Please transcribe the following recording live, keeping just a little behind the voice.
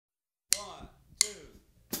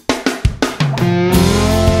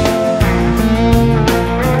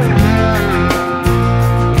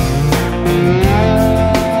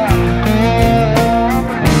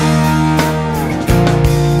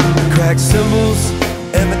symbols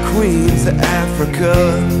and the queens of Africa.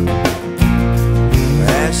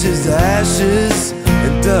 Ashes to ashes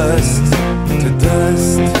and dust to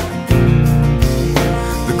dust.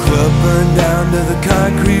 The club burned down to the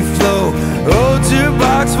concrete floor. Old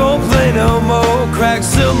jukebox won't play no more. Cracked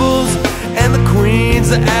cymbals and the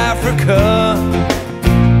queens of Africa.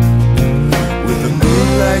 With the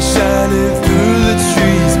moonlight shining through the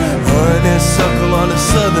trees, honeysuckle on a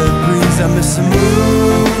southern breeze. I miss the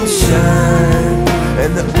moonshine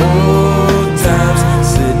and the old times,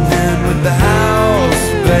 sitting in with the house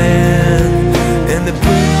band and the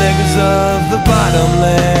bootleggers of the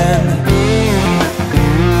bottomland.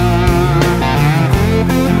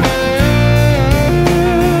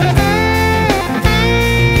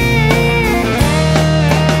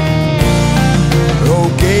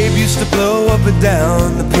 Old Gabe used to blow up and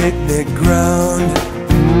down the picnic ground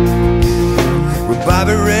with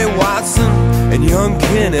Bobby Ray Watson and young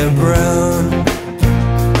Kenny Brown.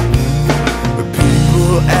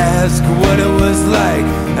 Ask what it was like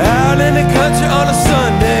out in the country on a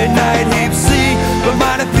Sunday night. He'd see, but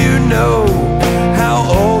might if you know how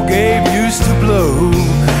old Gabe used to blow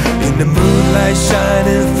in the moonlight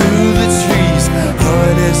shining through the trees,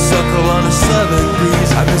 honeysuckle on a southern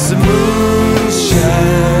breeze. I miss the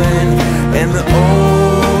moonshine and the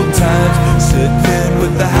old times, sitting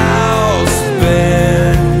with the house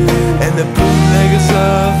band and the bootleggers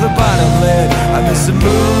of the bottomland. I miss the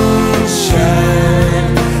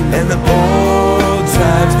moonshine and the old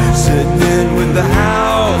times, sitting with the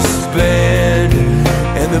house band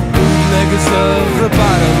and the bootleggers of the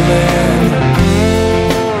bottomland.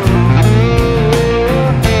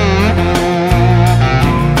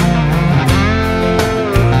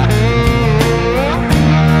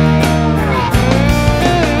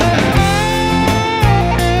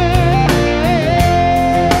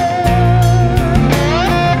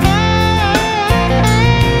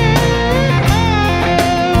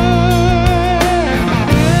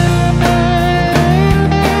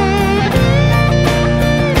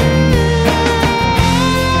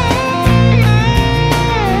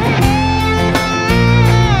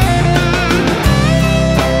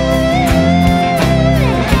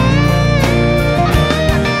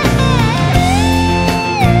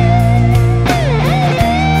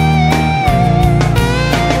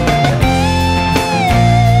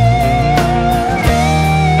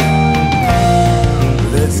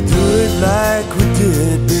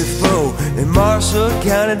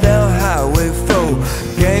 Counting down Highway 4,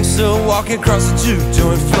 gangster walking across the juke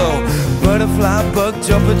joint floor, butterfly buck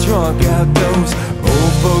jumping drunk outdoors.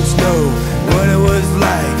 Old folks know what it was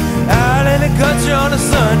like out in the country on a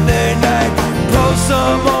Sunday night. Pour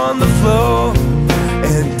some on the floor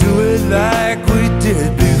and do it like we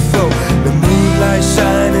did before. The moonlight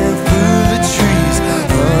shining through the trees,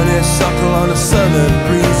 honeysuckle on a southern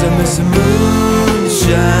breeze. I miss the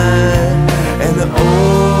moonshine and the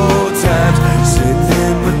old times,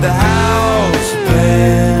 sitting with the house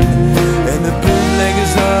band and the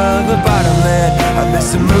bootleggers of the bottomland. I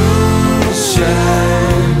miss the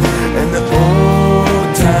moonshine and the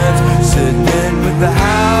old times, sitting with the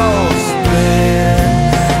house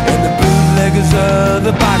band and the bootleggers of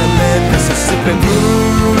the bottomland. Mississippi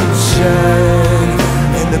moonshine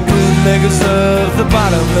and the bootleggers of the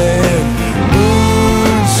bottomland.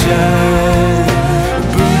 Moonshine,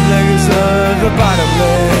 bootleggers of the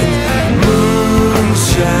bottomland.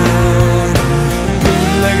 Moonshine,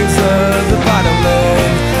 bootleggers of the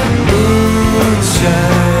bottomland.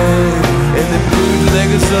 Moonshine, and the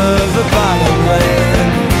bootleggers of the bottomland.